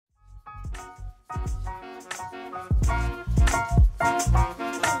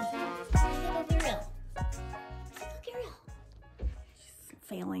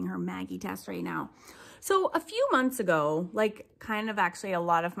Failing her Maggie test right now. So a few months ago, like kind of actually a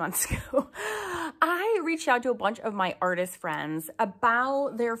lot of months ago, I reached out to a bunch of my artist friends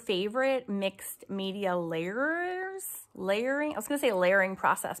about their favorite mixed media layering. I was gonna say layering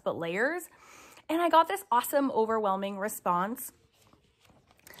process, but layers. And I got this awesome, overwhelming response.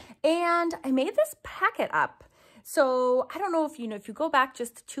 And I made this packet up. So I don't know if you know, if you go back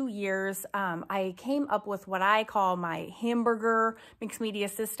just 2 years, I came up with what I call my hamburger mixed media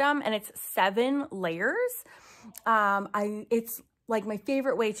system, and it's 7 layers. It's like my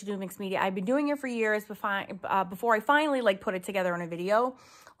favorite way to do mixed media. I've been doing it for years before I finally like put it together in a video.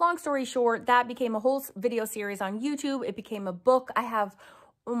 Long story short, that became a whole video series on YouTube. It became a book. I have,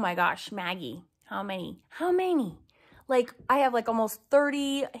 oh my gosh, Maggie, how many? Like I have like almost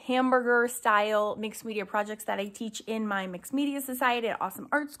 30 hamburger style mixed media projects that I teach in my mixed media society at Awesome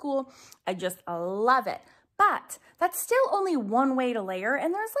Art School. I just love it. But that's still only one way to layer,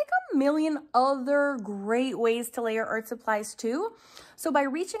 and there's like a million other great ways to layer art supplies too. So by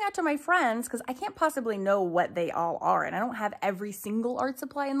reaching out to my friends, because I can't possibly know what they all are, and I don't have every single art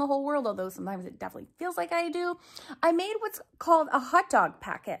supply in the whole world, although sometimes it definitely feels like I do, I made what's called a hot dog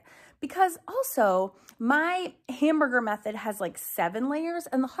packet. Because also my hamburger method has like 7 layers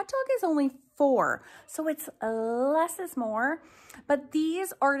and the hot dog is only 4. So it's less is more. But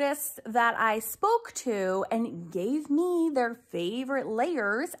these artists that I spoke to and gave me their favorite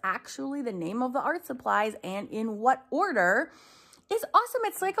layers, actually the name of the art supplies and in what order, is awesome.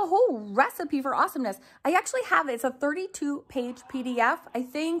 It's like a whole recipe for awesomeness. I actually have it. It's a 32-page PDF. I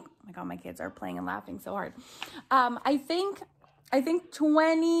think, oh my God, my kids are playing and laughing so hard. I think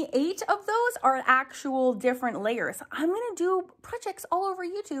 28 of those are actual different layers. I'm gonna do projects all over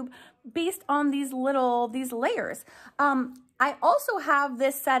YouTube based on these layers. I also have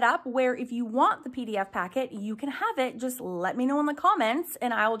this set up where if you want the PDF packet, you can have it. Just let me know in the comments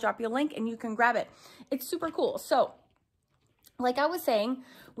and I will drop you a link and you can grab it. It's super cool. So like I was saying,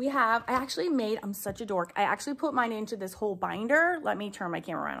 I'm such a dork. I actually put mine into this whole binder. Let me turn my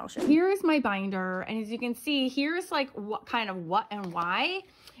camera around, I'll show you. Here's my binder. And as you can see, here's like what and why.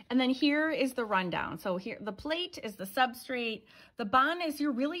 And then here is the rundown. So here, the plate is the substrate. The bun is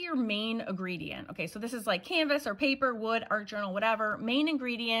your main ingredient. Okay, so this is like canvas or paper, wood, art journal, whatever, main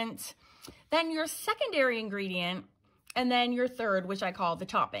ingredient. Then your secondary ingredient, and then your third, which I call the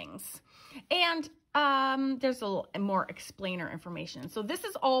toppings. And there's a little more explainer information. So this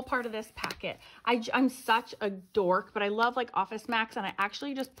is all part of this packet. I'm such a dork, but I love like Office Max, and I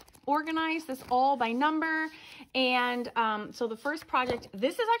actually just organize this all by number. And so the first project,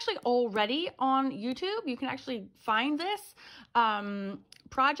 this is actually already on YouTube. You can actually find this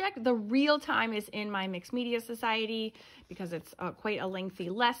project. The real time is in my Mixed Media Society because it's quite a lengthy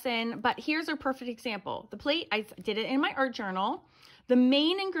lesson. But here's a perfect example. The plate, I did it in my art journal. The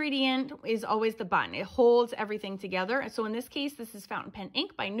main ingredient is always the bun. It holds everything together. So in this case, this is fountain pen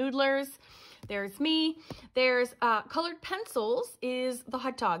ink by Noodlers. There's me. There's colored pencils is the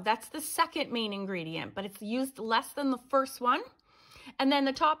hot dog. That's the second main ingredient, but it's used less than the first one. And then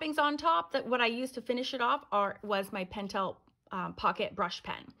the toppings on top, that what I used to finish it off was my Pentel pocket brush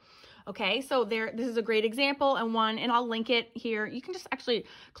pen. Okay, so this is a great example and I'll link it here. You can just actually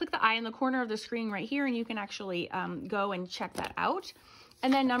click the eye in the corner of the screen right here and you can actually go and check that out.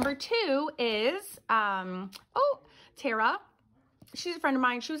 And then number 2 is, Tara. She's a friend of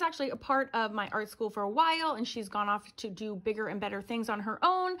mine. She was actually a part of my art school for a while and she's gone off to do bigger and better things on her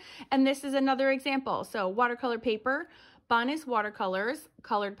own. And this is another example. So watercolor paper, bun is watercolors,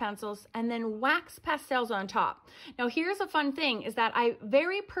 colored pencils, and then wax pastels on top. Now here's a fun thing is that I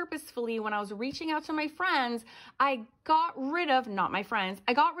very purposefully, when I was reaching out to my friends, I got rid of, not my friends,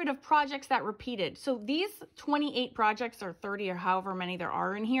 I got rid of projects that repeated. So these 28 projects or 30 or however many there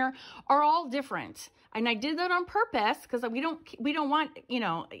are in here are all different. And I did that on purpose because we don't want,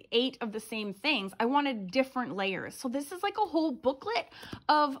 8 of the same things. I wanted different layers. So this is like a whole booklet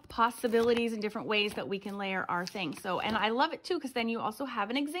of possibilities and different ways that we can layer our things. So, and I love it too, because then you also have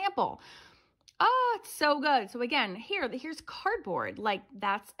an example. Oh, it's so good. So again, here's cardboard. Like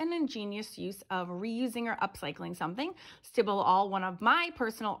that's an ingenious use of reusing or upcycling something. Stibble All, one of my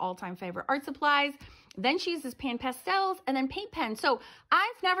personal all-time favorite art supplies. Then she uses pan pastels and then paint pen. So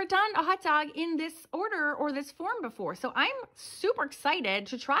I've never done a hot dog in this order or this form before. So I'm super excited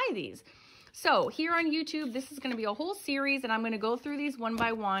to try these. So here on YouTube, this is going to be a whole series and I'm going to go through these one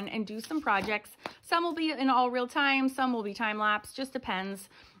by one and do some projects. Some will be in all real time. Some will be time lapse. Just depends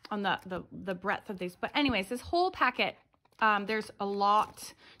on the breadth of these. But anyways, this whole packet, there's a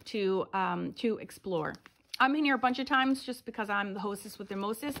lot to explore. I'm in here a bunch of times just because I'm the hostess with the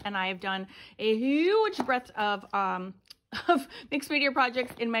mostest, and I have done a huge breadth of mixed media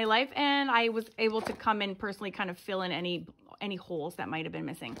projects in my life, and I was able to come in personally kind of fill in any holes that might have been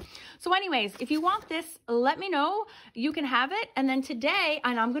missing. So anyways, if you want this, let me know. You can have it. And then today,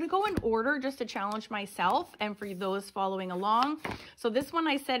 and I'm going to go in order just to challenge myself and for those following along. So this one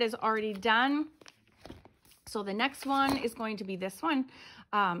I said is already done. So the next one is going to be this one.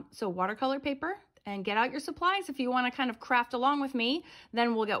 So watercolor paper. And get out your supplies if you want to kind of craft along with me.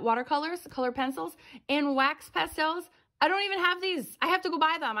 Then we'll get watercolors, color pencils, and wax pastels. I don't even have these. I have to go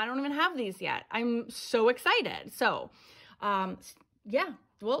buy them. I don't even have these yet. I'm so excited. So, yeah.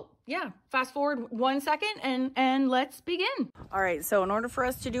 Well, yeah. Fast forward 1 second and let's begin. All right. So in order for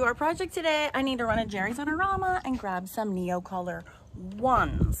us to do our project today, I need to run to Jerry's Autorama and grab some Neocolor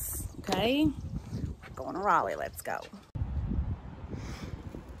ones. Okay. We're going to Raleigh. Let's go.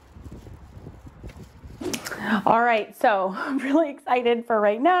 All right, so I'm really excited for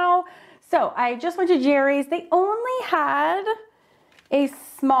right now. So I just went to Jerry's. They only had a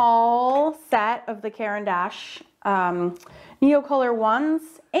small set of the Caran D'Ache Neocolor ones.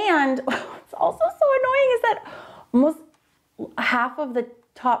 And what's also so annoying is that almost half of the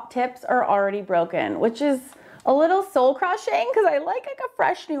top tips are already broken, which is a little soul crushing because I like a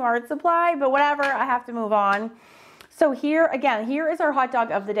fresh new art supply, but whatever, I have to move on. So here, again, here is our hot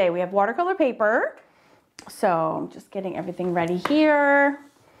dog of the day. We have watercolor paper. So I'm just getting everything ready here.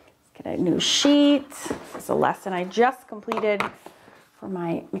 Let's get a new sheet. This is a lesson I just completed for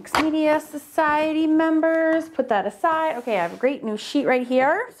my Mixed Media Society members. Put that aside. Okay, I have a great new sheet right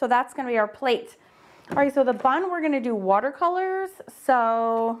here. So that's going to be our plate. All right, so the bun, we're going to do watercolors.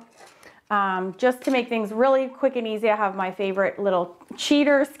 So just to make things really quick and easy, I have my favorite little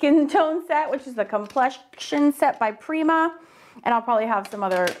cheater skin tone set, which is the complexion set by Prima. And I'll probably have some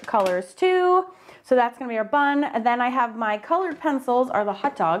other colors too. So that's going to be our bun. And then I have my colored pencils, are the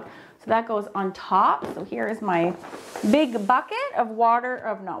hot dog. So that goes on top. So here is my big bucket of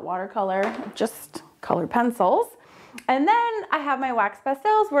not watercolor, just colored pencils. And then I have my wax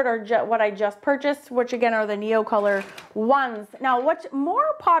pastels, what I just purchased, which again are the Neocolor ones. Now, what's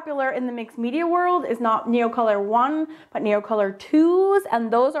more popular in the mixed media world is not Neocolor 1, but Neocolor 2s.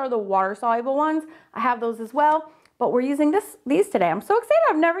 And those are the water-soluble ones. I have those as well. But we're using these today. I'm so excited.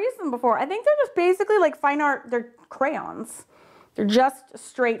 I've never used them before. I think they're just basically like fine art. They're crayons. They're just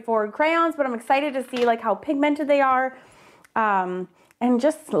straightforward crayons, but I'm excited to see like how pigmented they are. And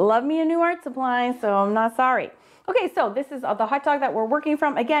just love me a new art supply, so I'm not sorry. Okay, so this is the hot dog that we're working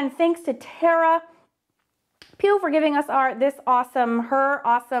from. Again, thanks to Tara Pugh for giving us her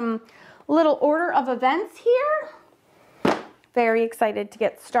awesome little order of events here. Very excited to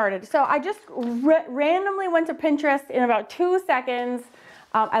get started. So I just randomly went to Pinterest in about 2 seconds.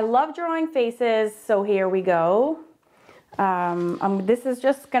 I love drawing faces, so here we go. This is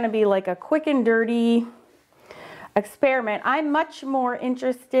just going to be like a quick and dirty experiment. I'm much more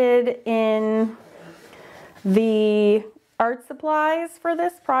interested in the art supplies for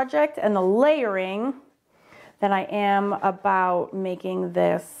this project and the layering than I am about making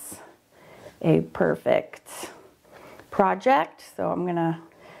this a perfect project. So I'm gonna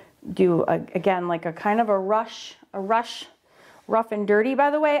do again like a kind of a rush rough and dirty. By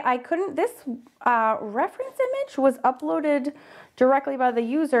the way, this reference image was uploaded directly by the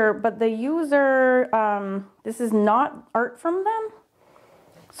user, but the user, this is not art from them.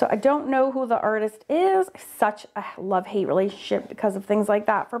 So I don't know who the artist is. Such a love-hate relationship because of things like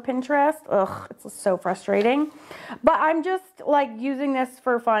that for Pinterest. Ugh, it's so frustrating. But I'm just like using this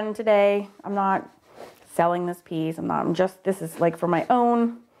for fun today. I'm not selling this piece. This is like for my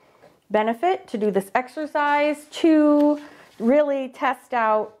own benefit to do this exercise to really test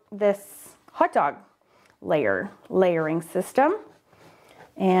out this hot dog layering system.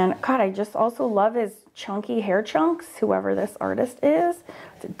 And God, I just also love his chunky hair chunks, whoever this artist is.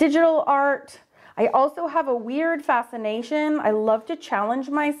 It's digital art. I also have a weird fascination. I love to challenge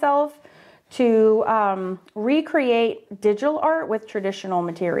myself to recreate digital art with traditional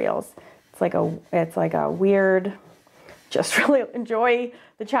materials. It's like a weird, just really enjoy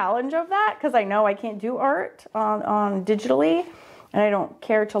the challenge of that because I know I can't do art on digitally and I don't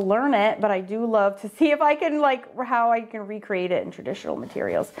care to learn it, but I do love to see if I can how I can recreate it in traditional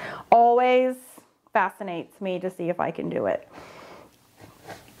materials. Always fascinates me to see if I can do it.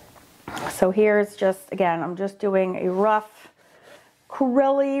 So here's just, again, I'm just doing a rough,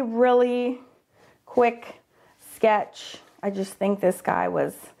 really quick sketch. I just think this guy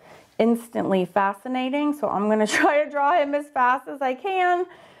was instantly fascinating. So I'm going to try to draw him as fast as I can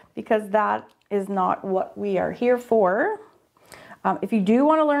because that is not what we are here for. If you do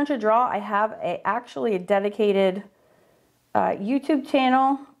want to learn to draw, I have actually a dedicated YouTube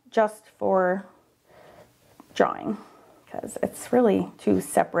channel just for drawing, because it's really two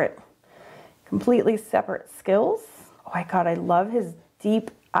separate, completely separate skills. Oh my God, I love his deep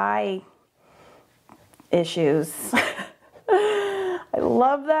eye issues. I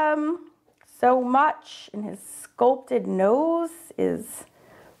love them so much, and his sculpted nose is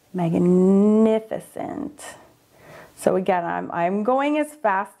magnificent. So again, I'm going as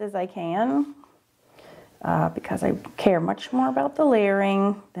fast as I can because I care much more about the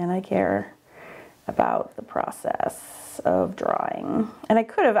layering than I care about the process of drawing. And I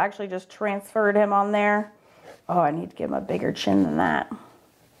could have actually just transferred him on there. Oh, I need to give him a bigger chin than that.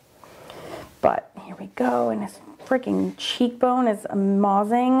 But here we go, and his freaking cheekbone is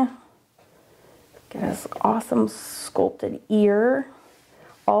amazing. Get his awesome sculpted ear,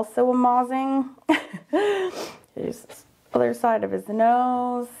 also amazing. Here's the other side of his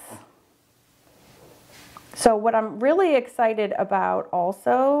nose. So what I'm really excited about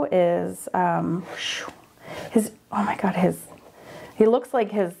also is his, oh my God, he looks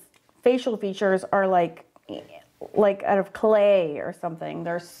like his facial features are like out of clay or something.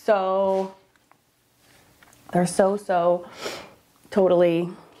 They're so totally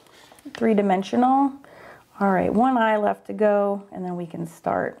three-dimensional. All right, one eye left to go, and then we can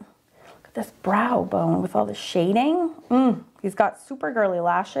start. Look at this brow bone with all the shading. He's got super girly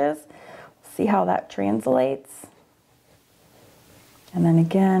lashes. See how that translates. And then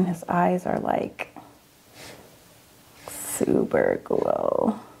again, his eyes are like super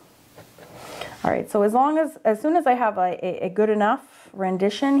glow. All right, so as soon as I have a good enough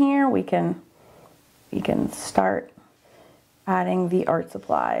rendition here, we can start adding the art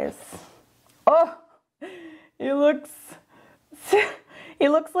supplies. Oh, he looks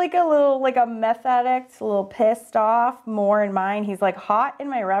like a meth addict, a little pissed off, more in mine. He's like hot in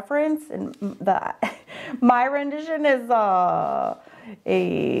my reference, and my rendition is a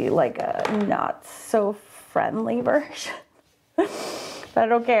not so friendly version. But I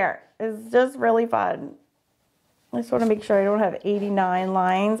don't care. It's just really fun. I just want to make sure I don't have 89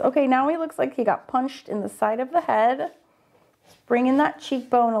 lines. Okay, now he looks like he got punched in the side of the head. Just bring in that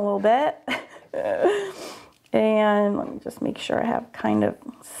cheekbone a little bit. And let me just make sure I have kind of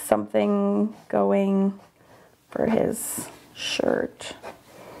something going for his shirt.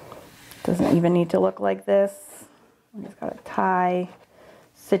 Doesn't even need to look like this. He's got a tie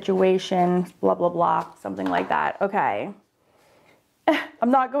situation, blah, blah, blah, something like that. Okay. I'm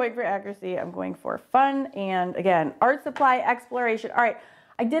not going for accuracy. I'm going for fun. And again, art supply exploration. All right.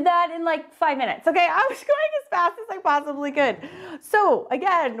 I did that in like 5 minutes. Okay. I was going as fast as I possibly could. So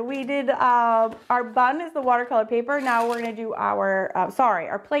again, we did, our bun is the watercolor paper. Now we're going to do our,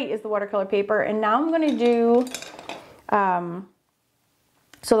 our plate is the watercolor paper. And now I'm going to do,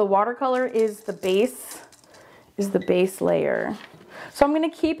 so the watercolor is the base layer. So I'm going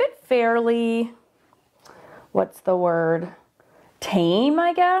to keep it fairly, what's the word? Tame,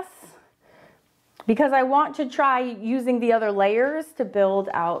 I guess, because I want to try using the other layers to build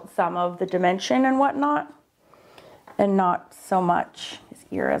out some of the dimension and whatnot, and not so much. His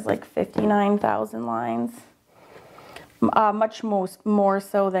ear has like 59,000 lines, much more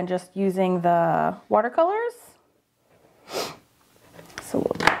so than just using the watercolors. So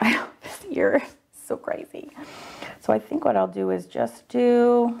this ear is so crazy. So I think what I'll do is just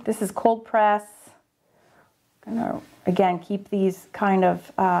do, this is cold press. I'm gonna, again, keep these kind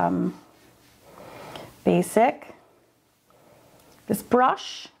of basic. This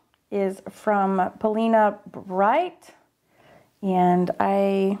brush is from Paulina Bright, and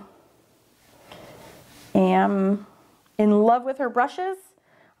I am in love with her brushes.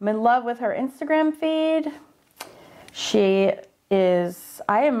 I'm in love with her Instagram feed. I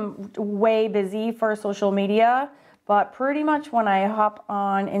am way busy for social media, but pretty much when I hop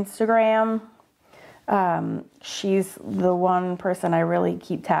on Instagram, she's the one person I really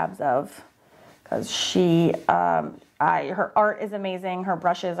keep tabs of, because her art is amazing. Her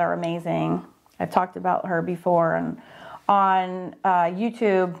brushes are amazing. I've talked about her before, and on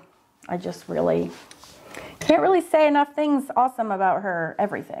YouTube, I just really can't really say enough things awesome about her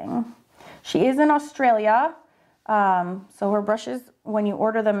everything. She is in Australia, so her brushes, when you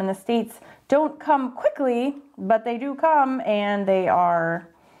order them in the States, don't come quickly, but they do come, and they are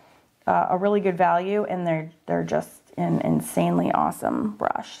a really good value, and they're just an insanely awesome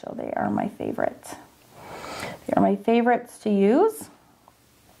brush. So they are my favorite. They are my favorites to use.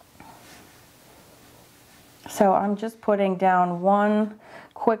 So I'm just putting down one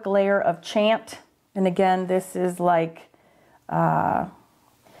quick layer of Chant, and again, this is like a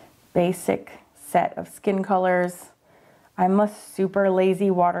basic set of skin colors. I'm a super lazy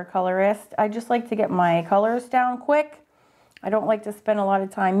watercolorist. I just like to get my colors down quick. I don't like to spend a lot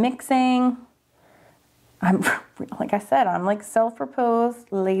of time mixing. I'm, like I said, I'm like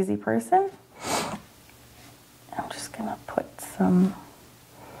self-proposed lazy person. I'm just gonna put some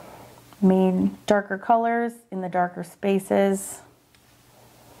darker colors in the darker spaces.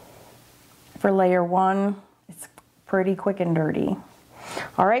 For layer 1, it's pretty quick and dirty.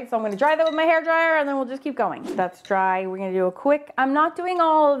 All right, so I'm gonna dry that with my hair dryer and then we'll just keep going. That's dry. We're gonna do a quick, I'm not doing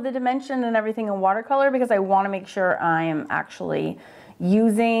all of the dimension and everything in watercolor because I wanna make sure I am actually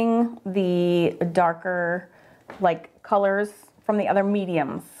using the darker like colors from the other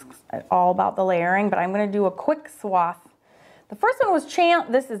mediums. All about the layering, but I'm gonna do a quick swath. The first one was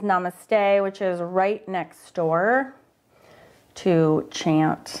Chant. This is Namaste, which is right next door to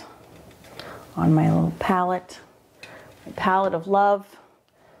Chant on my little palette, my palette of love.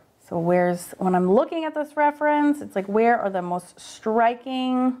 So when I'm looking at this reference, it's like, where are the most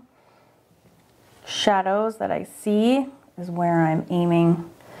striking shadows that I see is where I'm aiming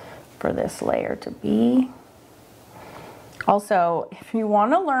for this layer to be. Also, if you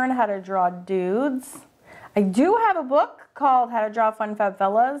want to learn how to draw dudes, I do have a book called How to Draw Fun Fab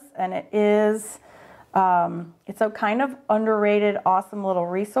Fellas, and it is, it's a kind of underrated, awesome little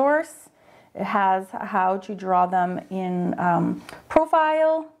resource. It has how to draw them in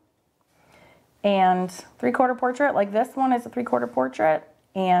profile and 3/4 portrait. Like this one is a 3/4 portrait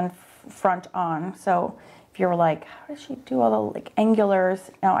and front on. So if you're like, how does she do all the like angulars?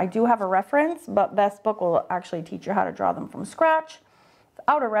 Now I do have a reference, but this book will actually teach you how to draw them from scratch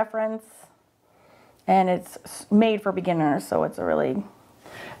without a reference. And it's made for beginners, so it's a really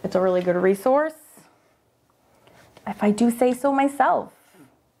good resource. If I do say so myself.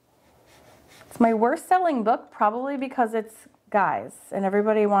 It's my worst selling book, probably because it's guys and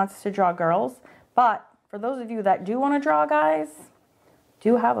everybody wants to draw girls. But for those of you that do want to draw guys,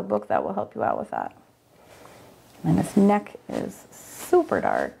 do have a book that will help you out with that. And this neck is super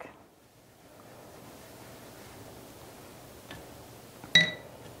dark.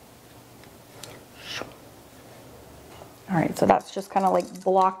 All right, so that's just kind of like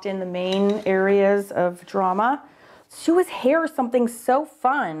blocked in the main areas of drama. Let's do his hair something so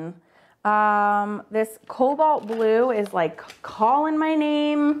fun. This cobalt blue is like calling my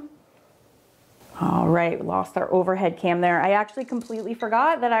name. All right, we lost our overhead cam there. I actually completely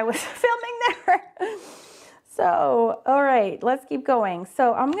forgot that I was filming there. So, all right, let's keep going.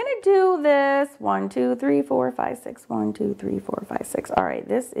 So I'm gonna do this 1, 2, 3, 4, 5, 6. 1, 2, 3, 4, 5, 6. All right,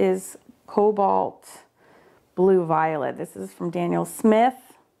 this is cobalt blue violet. This is from Daniel Smith.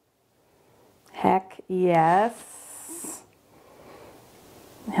 Heck yes.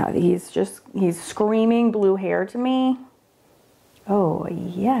 Now he's screaming blue hair to me. Oh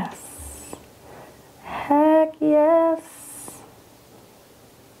yes. Heck yes.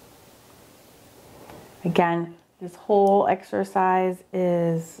 Again, this whole exercise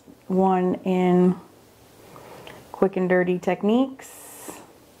is one in quick and dirty techniques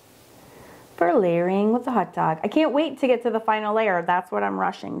for layering with the hot dog. I can't wait to get to the final layer. That's what I'm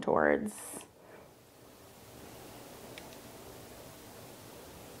rushing towards.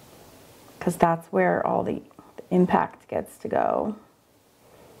 Because that's where all the impact gets to go.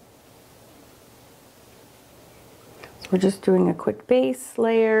 So we're just doing a quick base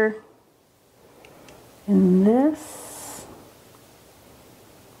layer in this.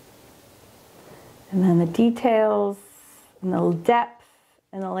 And then the details and the depth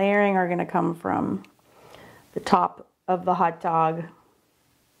and the layering are going to come from the top of the hot dog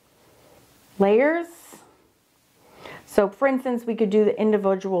layers. So for instance, we could do the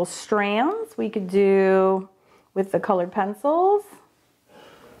individual strands. We could do with the colored pencils,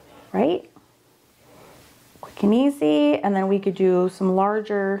 right? Quick and easy. And then we could do some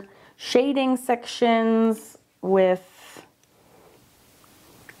larger shading sections with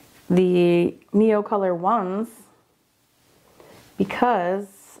the Neocolor ones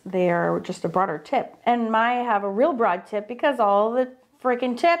because they are just a broader tip. And I have a real broad tip because all the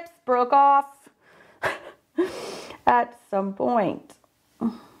freaking tips broke off at some point.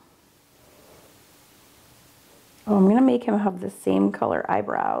 Oh, I'm gonna make him have the same color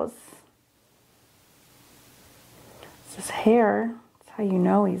eyebrows. It's his hair. That's how you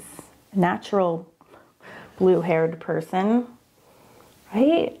know he's a natural blue-haired person,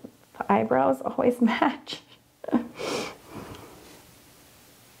 right? The eyebrows always match.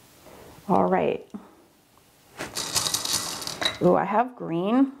 All right. Oh, I have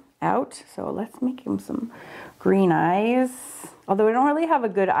green out, so let's make him some green eyes. Although I don't really have a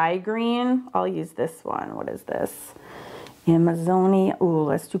good eye green, I'll use this one. What is this? Amazonia. Ooh,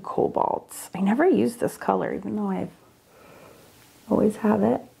 let's do cobalt. I never use this color, even though I've Always have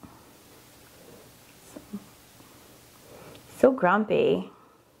it. So grumpy.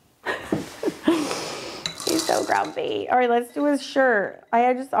 He's so grumpy. All right, let's do his shirt.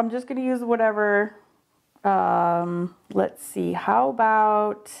 I'm just gonna use whatever. Let's see. How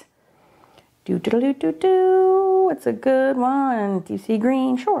about what's a good one? Do you see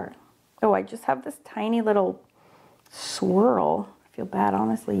green? Sure. Oh, I just have this tiny little swirl. I feel bad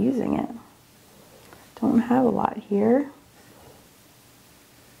honestly using it. Don't have a lot here.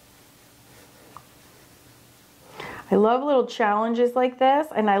 I love little challenges like this,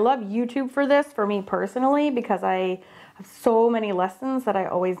 and I love YouTube for this, for me personally, because I have so many lessons that I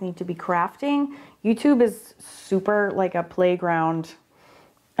always need to be crafting. YouTube is super like a playground.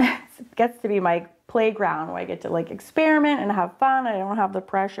 It gets to be my playground where I get to like experiment and have fun. I don't have the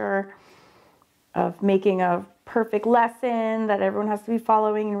pressure of making a perfect lesson that everyone has to be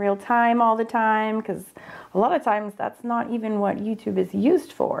following in real time all the time, because a lot of times that's not even what YouTube is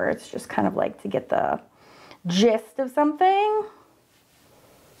used for. It's just kind of like to get the gist of something.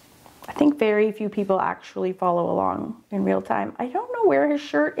 I think very few people actually follow along in real time. I don't know where his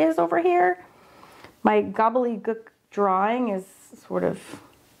shirt is over here. My gobbledygook drawing is sort of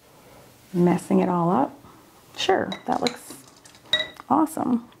messing it all up. Sure, that looks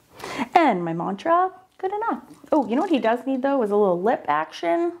awesome. And my mantra, good enough. Oh, you know what he does need though is a little lip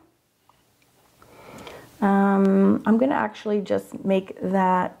action. I'm gonna actually just make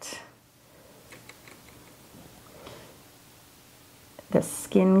that the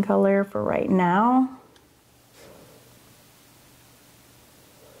skin color for right now.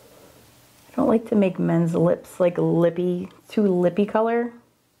 I don't like to make men's lips like lippy, too lippy color.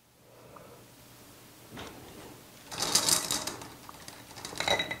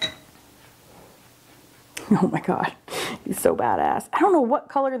 Oh my God, he's so badass. I don't know what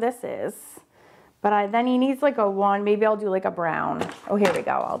color this is, but then he needs like a one, maybe I'll do like a brown. Oh, here we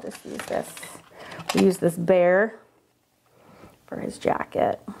go, I'll just use this. We'll use this bear for his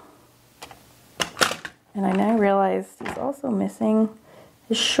jacket. And I now realized he's also missing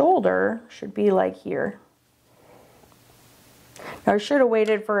his shoulder, should be like here. Now I should have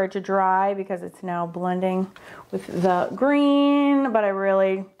waited for it to dry because it's now blending with the green, but I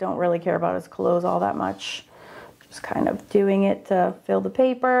really don't really care about his clothes all that much. Just kind of doing it to fill the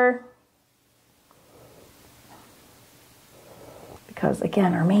paper. Because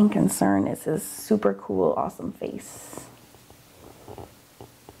again, our main concern is his super cool, awesome face.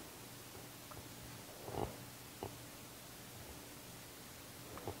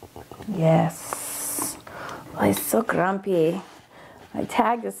 Yes. Oh, he's so grumpy. I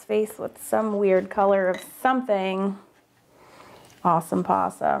tagged his face with some weird color of something. Awesome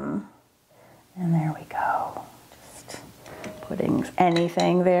possum. And there we go. Just putting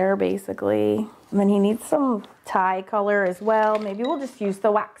anything there, basically. And then he needs some tie color as well. Maybe we'll just use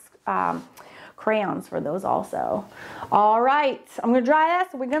the wax crayons for those also. All right, I'm gonna dry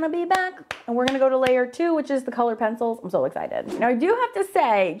this. We're gonna be back and we're gonna go to layer 2, which is the color pencils. I'm so excited. Now I do have to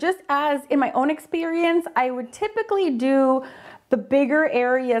say, just as in my own experience, I would typically do the bigger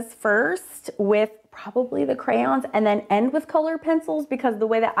areas first with probably the crayons and then end with color pencils, because the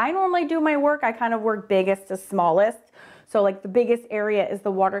way that I normally do my work, I kind of work biggest to smallest. So like the biggest area is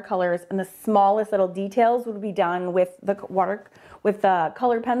the watercolors and the smallest little details would be done with the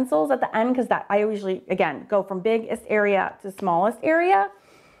color pencils at the end, because that I usually, again, go from biggest area to smallest area.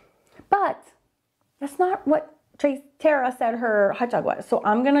 But that's not what Tara said her hot dog was. So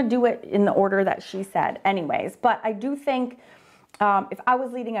I'm gonna do it in the order that she said anyways. But I do think if I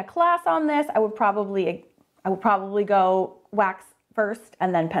was leading a class on this, I would probably go wax first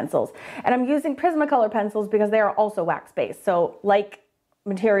and then pencils. And I'm using Prismacolor pencils because they are also wax based. So like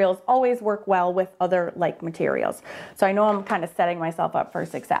materials always work well with other like materials. So I know I'm kind of setting myself up for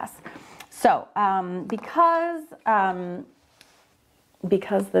success. So because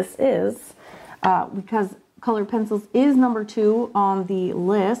color pencils is number 2 on the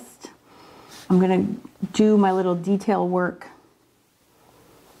list, I'm gonna do my little detail work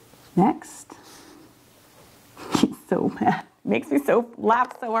next. He's so mad. Makes me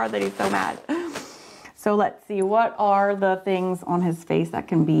laugh so hard that he's so mad. So let's see, what are the things on his face that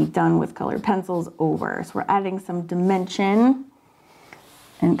can be done with colored pencils over? So we're adding some dimension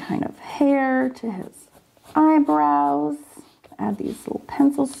and kind of hair to his eyebrows. Add these little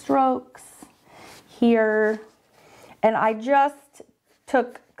pencil strokes here. And I just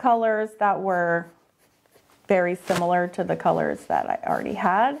took colors that were very similar to the colors that I already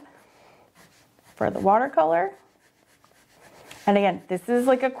had for the watercolor. And again, this is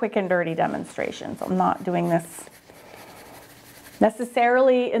like a quick and dirty demonstration, so I'm not doing this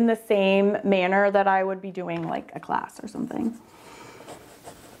necessarily in the same manner that I would be doing like a class or something.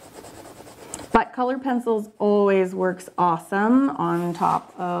 But colored pencils always works awesome on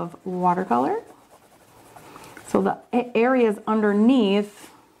top of watercolor. So the areas underneath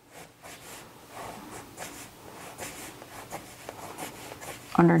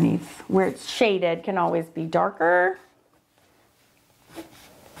where it's shaded can always be darker.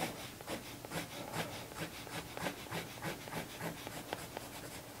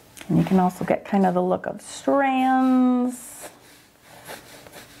 And you can also get kind of the look of strands.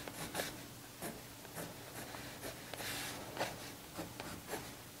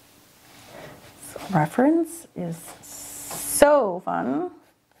 So reference is so fun.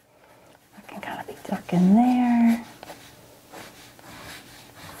 I can kind of be dark in there.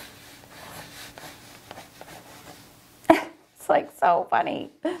 It's like so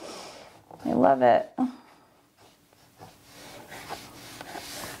funny. I love it.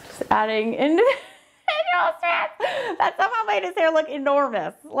 Just adding individual strands. That somehow made his hair look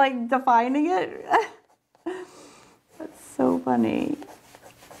enormous. Like defining it. That's so funny.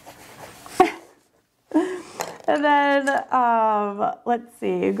 And then, let's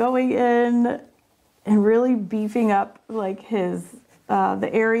see, going in and really beefing up like his, the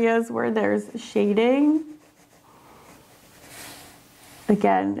areas where there's shading.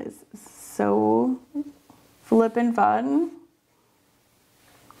 Again, it's so flippin' fun.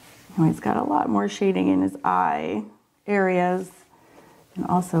 Oh, he's got a lot more shading in his eye areas and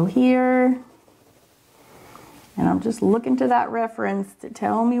also here. And I'm just looking to that reference to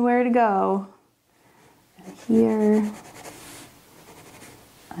tell me where to go. And here.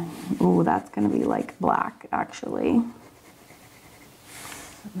 Oh, that's going to be like black actually. And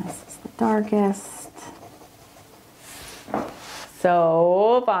this is the darkest.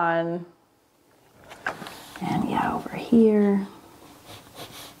 So fun. And yeah, over here.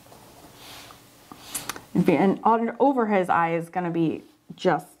 And over his eye is going to be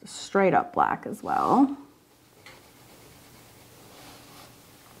just straight up black as well.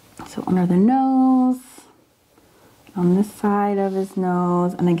 So under the nose, on this side of his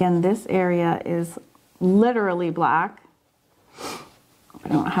nose, and again, this area is literally black. I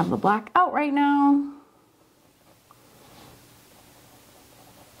don't have the black out right now.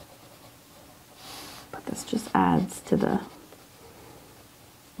 But this just adds to the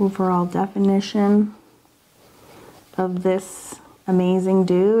overall definition of this amazing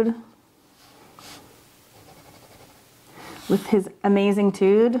dude. With his amazing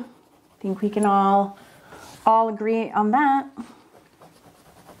dude, I think we can all agree on that.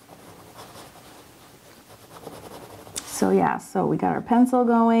 So yeah, so we got our pencil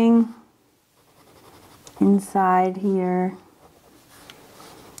going inside here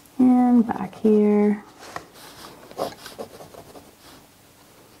and back here.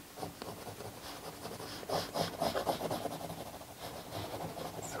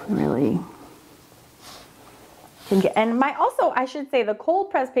 So really can get, and also I should say the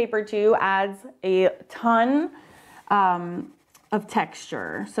cold press paper too adds a ton of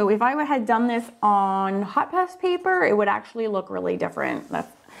texture. So if I had done this on hot press paper, it would actually look really different.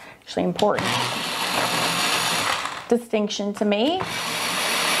 That's actually important distinction to me.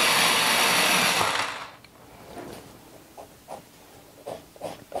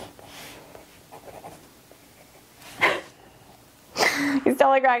 He's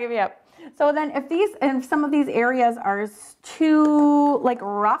totally cracking me up. So then if some of these areas are too like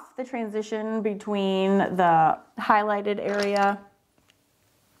rough, the transition between the highlighted area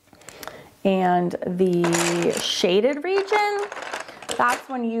and the shaded region, that's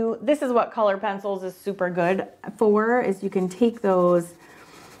when this is what color pencils is super good for, is you can take those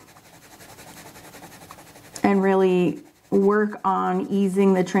and really work on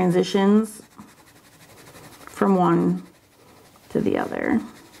easing the transitions from one to the other.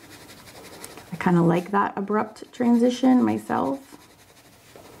 I kind of like that abrupt transition myself,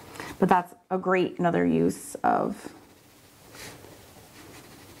 but that's a great another use of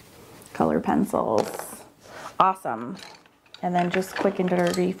color pencils. Awesome. And then just quick and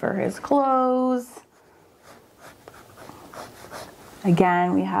dirty for his clothes.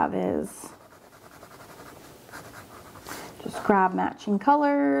 Again, we have his just grab matching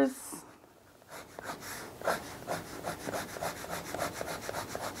colors.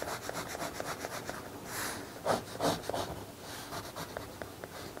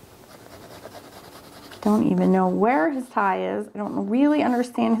 Don't even know where his tie is. I don't really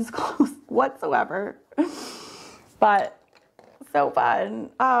understand his clothes whatsoever. But so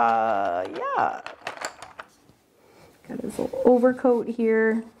fun. Yeah. Got his little overcoat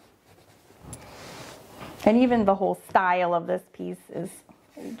here. And even the whole style of this piece is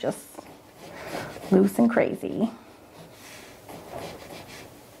just loose and crazy.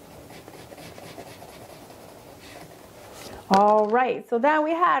 All right, so then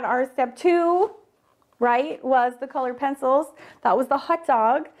we had our step 2, right, was the colored pencils. That was the hot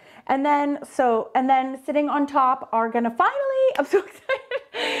dog. And then sitting on top are gonna finally, I'm so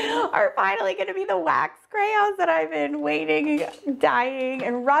excited, are finally gonna be the wax crayons that I've been waiting, dying,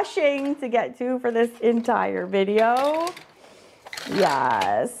 and rushing to get to for this entire video.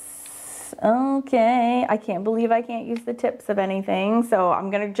 Yes. Okay, I can't believe I can't use the tips of anything, so I'm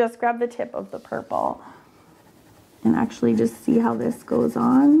gonna just grab the tip of the purple and actually just see how this goes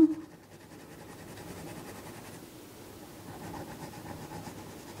on.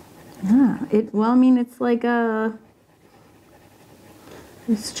 Yeah, well, I mean, it's like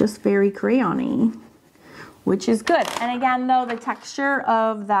it's just very crayon-y, which is good. And again, though, the texture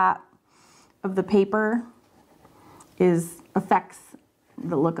of the paper affects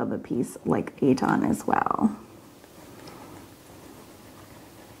the look of the piece like a ton as well.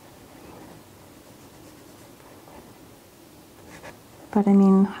 But I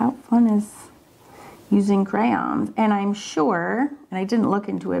mean, how fun is using crayons? And I'm sure, and I didn't look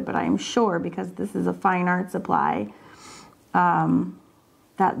into it, but I'm sure, because this is a fine art supply,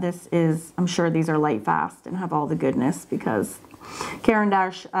 that this is, I'm sure these are light fast and have all the goodness, because Caran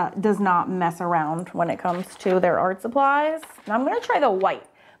D'Ache does not mess around when it comes to their art supplies. And I'm gonna try the white.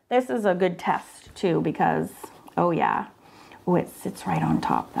 This is a good test too, because, oh yeah, oh, it sits right on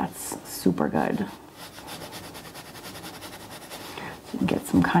top. That's super good. You can get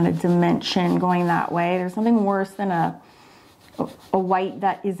some kind of dimension going that way. There's nothing worse than a white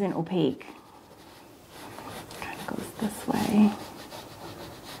that isn't opaque. Kind of goes this way.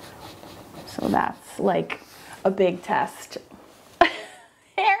 So that's like a big test.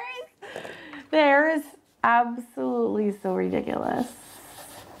 There is absolutely so ridiculous.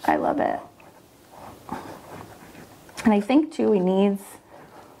 I love it. And I think too, he needs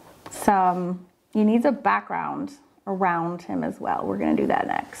a background around him as well. We're gonna do that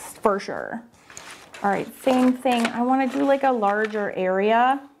next, for sure. All right, same thing. I wanna do like a larger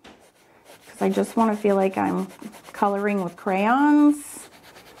area because I just wanna feel like I'm coloring with crayons.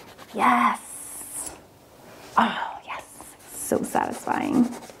 Yes. Oh, yes, so satisfying.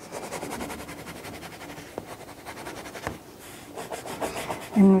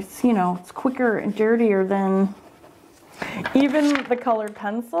 And it's, you know, it's quicker and dirtier than even the colored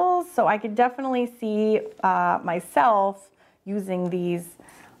pencils, so I could definitely see myself using these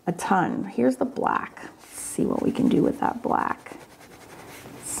a ton. Here's the black. Let's see what we can do with that black.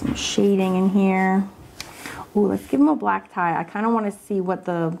 Some shading in here. Ooh, let's give them a black tie. I kind of want to see what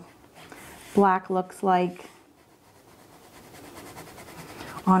the black looks like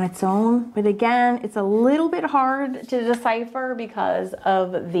on its own. But again, it's a little bit hard to decipher because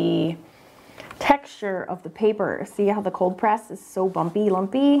of the texture of the paper. See how the cold press is so bumpy,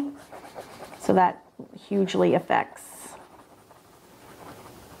 lumpy? So that hugely affects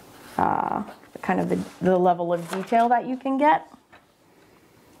kind of the level of detail that you can get.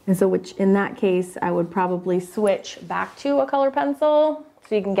 And so which in that case, I would probably switch back to a color pencil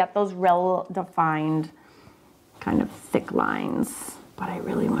so you can get those real defined kind of thick lines. But I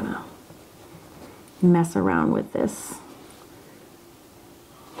really want to mess around with this.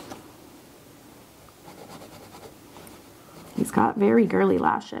 He's got very girly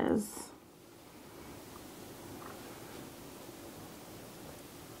lashes.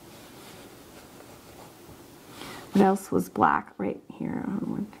 What else was black right here?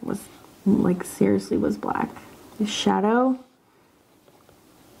 What was, like, seriously was black? His shadow.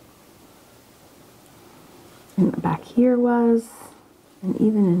 And back here was, and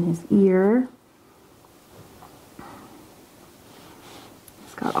even in his ear.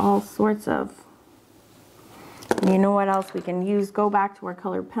 He's got all sorts of. You know what else we can use? Go back to our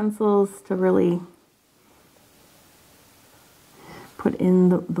colored pencils to really put in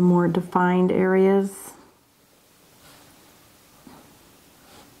the more defined areas.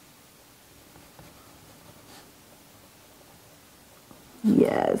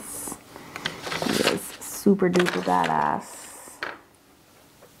 Yes, he is super duper badass.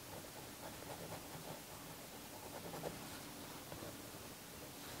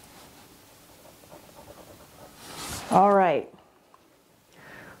 All right,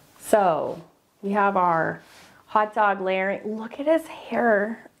 so we have our hot dog layering. Look at his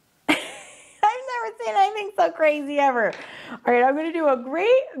hair. I've never seen anything so crazy ever. All right, I'm gonna do a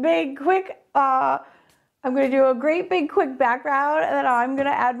great big quick background, and then I'm gonna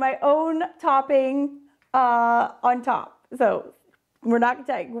add my own topping on top. So we're not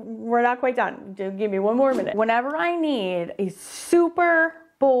quite done. Just give me one more minute. Whenever I need a super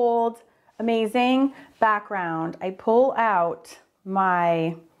bold, amazing background, I pull out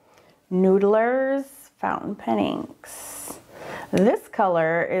my Noodler's fountain pen inks. This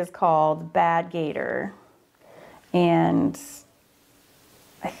color is called Bad Gator, and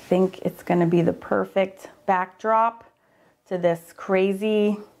I think it's going to be the perfect backdrop to this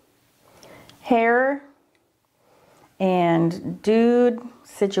crazy hair and dude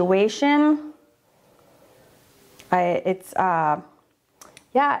situation. It's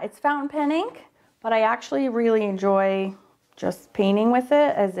fountain pen ink, but I actually really enjoy just painting with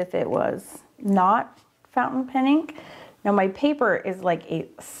it as if it was not fountain pen ink. Now my paper is like a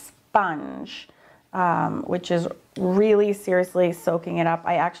sponge, which is really seriously soaking it up.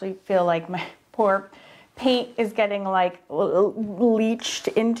 I actually feel like my poor paint is getting like leached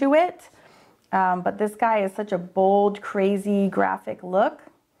into it. But this guy is such a bold, crazy graphic look.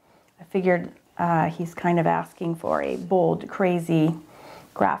 I figured he's kind of asking for a bold, crazy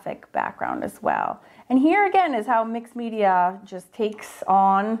graphic background as well. And here again is how mixed media just takes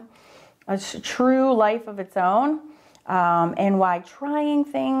on a true life of its own. And why trying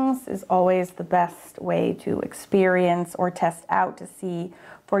things is always the best way to experience or test out to see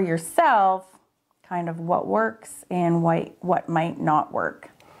for yourself kind of what works and what might not work.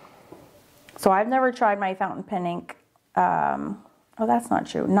 So I've never tried my fountain pen ink. Oh, that's not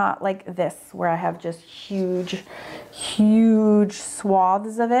true. Not like this, where I have just huge, huge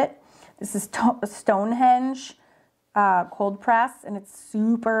swaths of it. This is Stonehenge cold press, and it's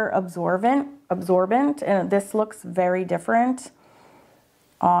super absorbent, and this looks very different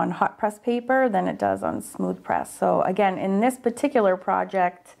on hot press paper than it does on smooth press. So again, in this particular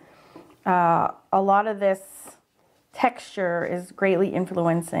project, a lot of this texture is greatly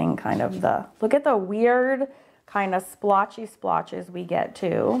influencing kind of look at the weird kind of splotchy splotches we get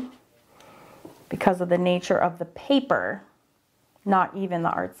too, because of the nature of the paper, not even the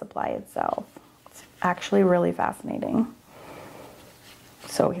art supply itself. It's actually really fascinating.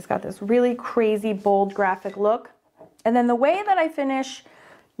 So he's got this really crazy, bold graphic look. And then the way that I finish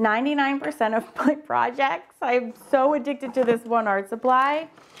 99% of my projects, I'm so addicted to this one art supply.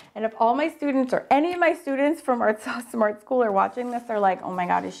 And if all my students or any of my students from Art Smart School are watching this, they're like, oh my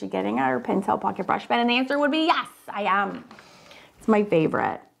God, is she getting out her Pentel Pocket Brush Pen? And the answer would be yes, I am. It's my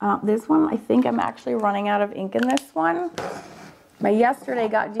favorite. This one, I think I'm actually running out of ink in this one. My yesterday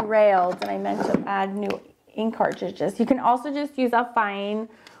got derailed and I meant to add new ink cartridges. You can also just use a fine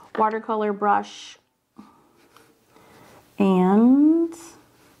watercolor brush and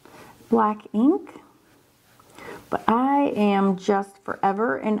black ink. But I am just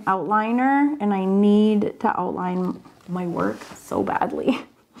forever an outliner, and I need to outline my work so badly.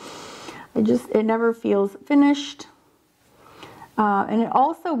 It never feels finished. And it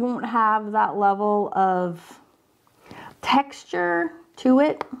also won't have that level of texture to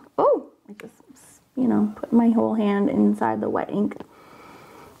it. Oh, I just, put my whole hand inside the wet ink.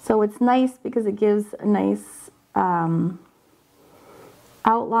 So it's nice because it gives a nice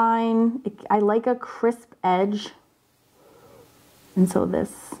outline. I like a crisp edge. And so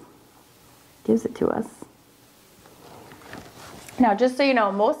this gives it to us. Now, just so you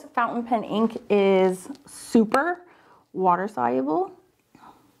know, most fountain pen ink is super water soluble.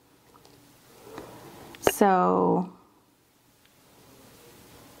 So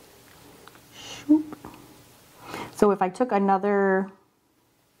if I took another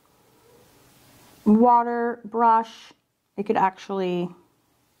water brush, it could actually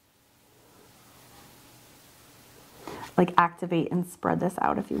like activate and spread this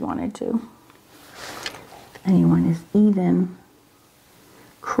out if you wanted to. If anyone is even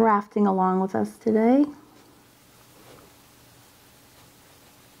crafting along with us today.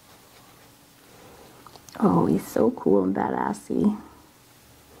 Oh, he's so cool and badassy.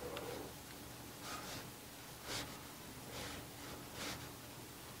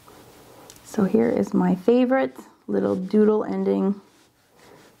 So here is my favorite little doodle ending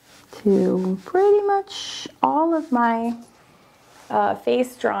to pretty much all of my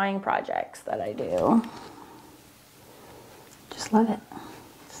face drawing projects that I do. Just love it.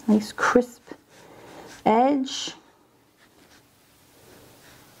 It's a nice crisp edge.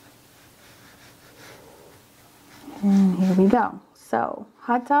 And here we go. So,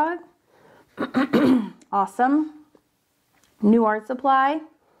 hot dog. Awesome. New art supply.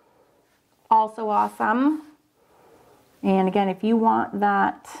 Also awesome. And again, if you want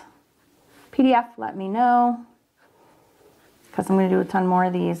that PDF, let me know, because I'm going to do a ton more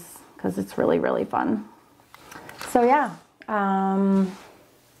of these because it's really, really fun. So yeah,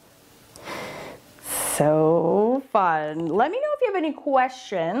 so fun. Let me know if you have any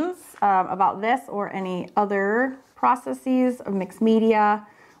questions about this or any other processes of mixed media,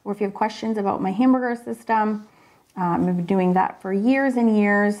 or if you have questions about my hamburger system. I've been doing that for years and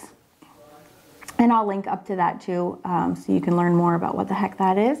years. And I'll link up to that too, so you can learn more about what the heck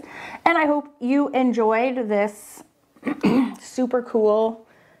that is. And I hope you enjoyed this super cool,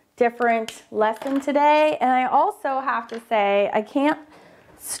 different lesson today. And I also have to say, I can't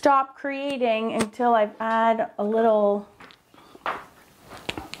stop creating until I've add a little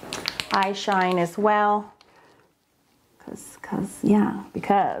eye shine as well.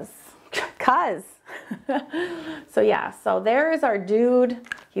 Because. So yeah, so there is our dude.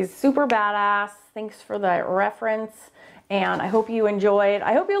 He's super badass. Thanks for the reference, and I hope you enjoyed.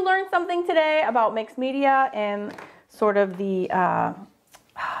 I hope you learned something today about mixed media and sort of the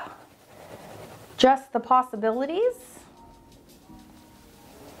just the possibilities,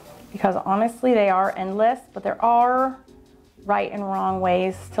 because honestly they are endless, but there are right and wrong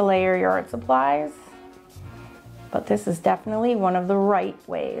ways to layer your art supplies. But this is definitely one of the right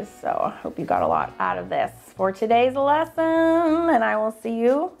ways. So I hope you got a lot out of this for today's lesson. And I will see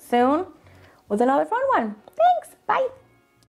you soon with another fun one. Thanks.